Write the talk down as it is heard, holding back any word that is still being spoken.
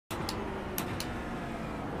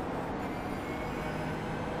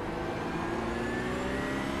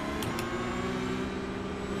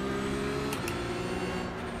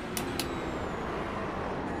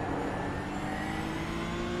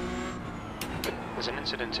There's an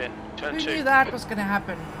incident in turn 2. Who knew that was gonna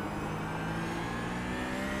happen?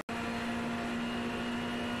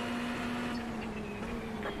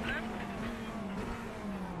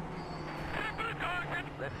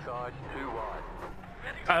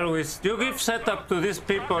 Always, you give setup to these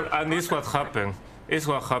people and it's what happened. It's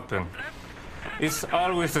what happened. It's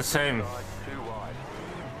always the same.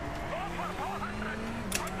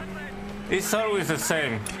 It's always the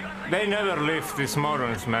same. They never leave, these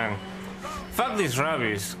morons, man. Fuck these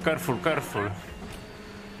rabbits. Careful, careful.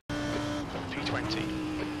 P20.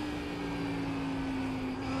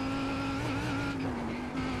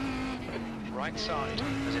 Right side.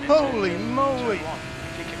 Holy moly! I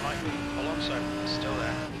think it might be Alonso. Still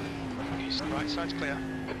there. East, right side's clear.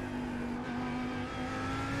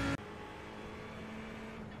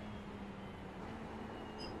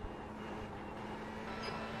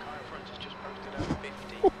 Car in front has just posted at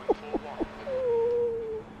 50.41.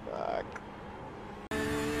 Fuck.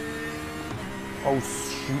 Oh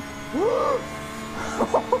shoot.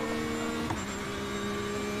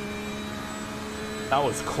 That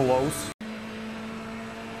was close.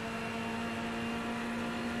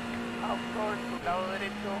 Autor, su lado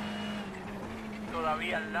derecho,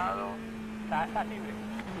 todavía al lado, está libre.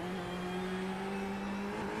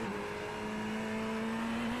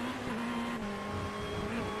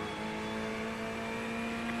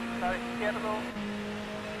 Lado izquierdo,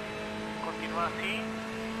 continúa así.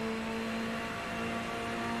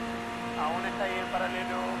 Aún está ahí en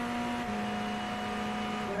paralelo.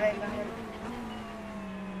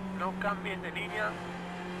 No cambies de línea.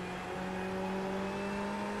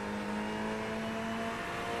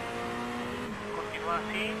 Continúa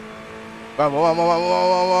así. Vamos, vamos, vamos,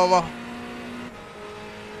 vamos, vamos.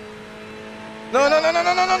 No, no, no, no,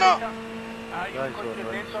 no, no, no, no. Hay un coche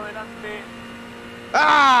lento adelante.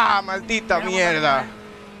 Ah, maldita mierda.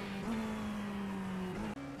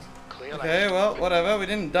 Okay, well, whatever, we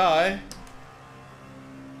didn't die.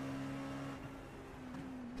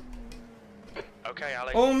 Okay,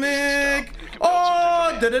 Alex. Oh, Mick!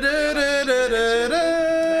 Oh! Da -da -da -da -da -da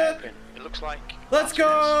 -da. It looks like. Let's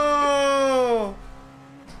go!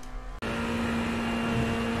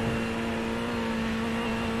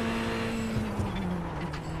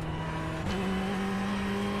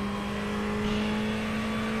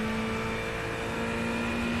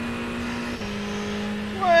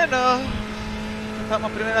 Bueno,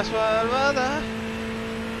 estamos primera salvada.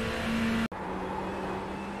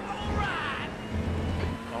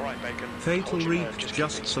 Fatal Reef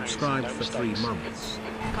just subscribed for 3 months.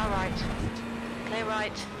 Car right. Clear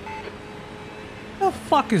right. The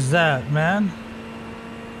fuck is that, man?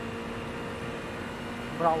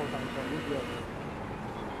 Bravo,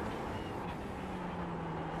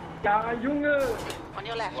 Ja, Junge! On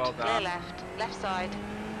your left. Well done. Clear left. Left side.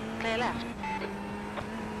 Clear left.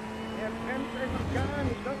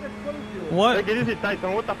 What? Take it easy,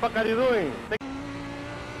 Titan. What the fuck are you doing?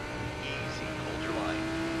 Easy, hold your line.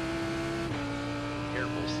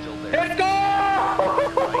 Careful, still there. Let's go!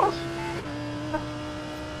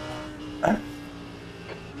 Right.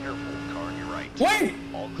 Careful, car on your right. Wait!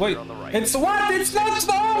 All clear Wait, on the right. it's what? It's not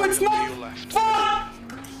snow! It's To not! your left. Fuck!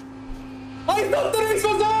 I thought the race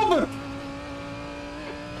was over!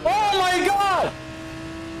 Oh my god!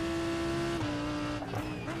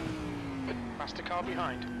 Faster car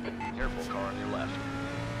behind. Careful, car on your left.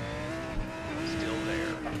 Still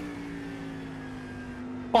there.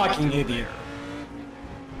 Fucking idiot.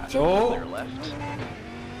 Clear So, left.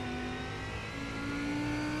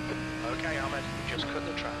 Okay, Ahmed, you just cut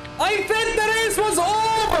the track. I think the race was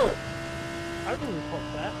over! I didn't report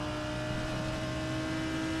that.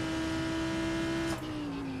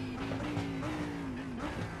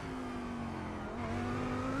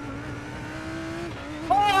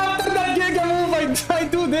 Oh, after that giga move, I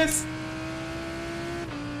do this!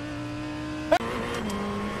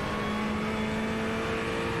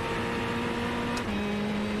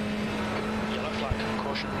 Yellow flag,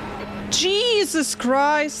 caution. Jesus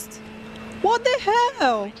Christ! What the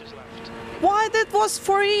hell? Meters left. Why that was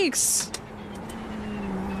 4x?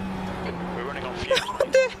 We're running on fumes.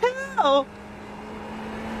 What the hell?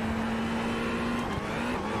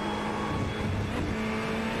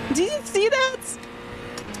 Did you see that?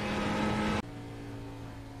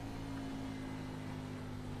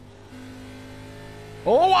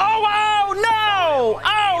 Oh, oh, oh, no!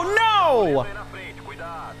 Oh, no!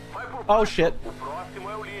 Oh, shit.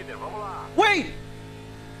 Wait!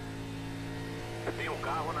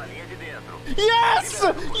 Yes!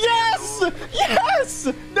 Yes! Yes!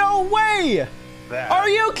 No way! Are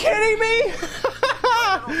you kidding me?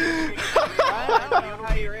 I don't know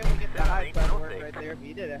how you're able to get that iPad to work right there. Sheriff,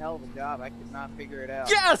 you did a hell of a job. I could not figure it out.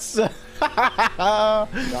 Yes! Block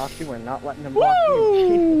you, we're not letting them block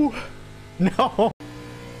Woo! No.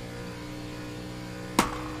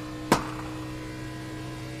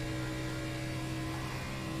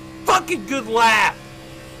 Fucking good lap!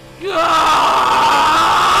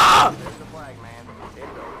 Ah! There's the flag, man. It's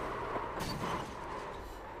over.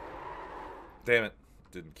 Damn it.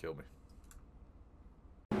 Didn't kill me.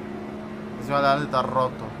 Ese balance está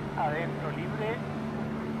roto. Adentro libre.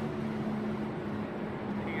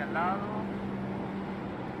 Sigue al lado.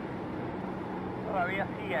 Todavía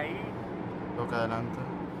sigue ahí. Toca adelante.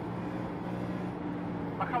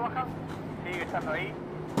 Baja, baja. Sigue estando ahí.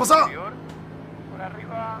 ¡Pasa! Superior. Por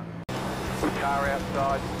arriba. Car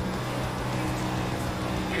outside.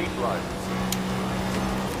 Keep low.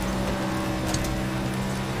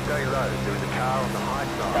 Stay low. There is a car on the high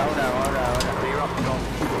side. Oh no. Clear up top.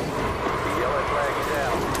 The yellow flag is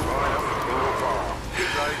out. Line up, single file. Pit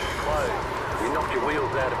road is closed. You knocked your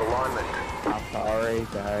wheels out of alignment. I'm sorry,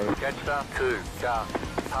 guys. Catcher, 2. Car.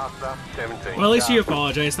 Passer, 17. Well, at least you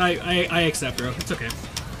apologized. I accept, bro. It's okay.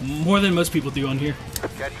 More than most people do on here.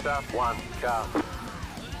 Catcher, 1. Car.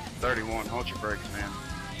 31, hold your brakes, man.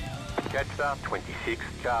 Catcher, 26.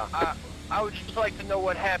 Car. I would just like to know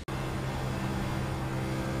what happened.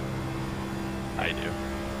 I do.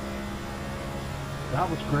 That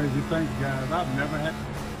was crazy. Thanks, guys. I've never had.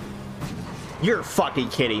 You're fucking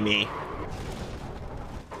kidding me.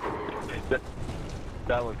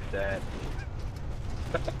 That looks sad.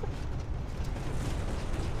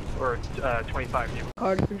 Or 25 new.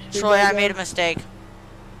 Troy, I made a mistake.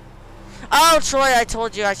 Oh, Troy, I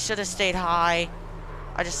told you I should have stayed high.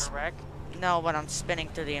 I just wreck. No, but I'm spinning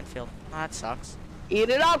through the infield. Oh, that sucks. Eat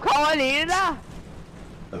it up, Colin. Eat it up.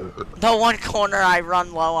 The one corner I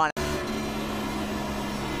run low on.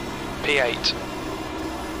 P8.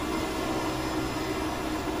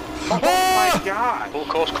 Oh my god! Full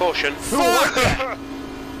course caution.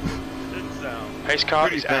 Pace car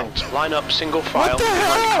is out. Line up single file.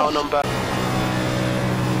 Behind car number.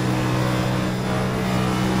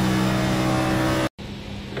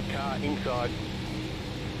 The car inside.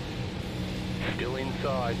 Still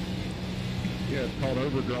inside. Yeah, it's called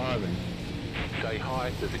overdriving. Stay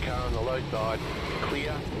high. There's a car on the low side.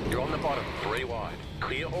 Clear. You're on the bottom. 3 wide.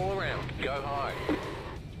 Clear all around. Go high.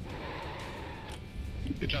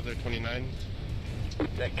 Good job there, 29.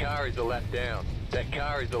 That car is a lap down. That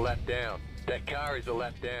car is a lap down. That car is a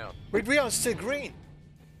lap down. Wait, we are still green.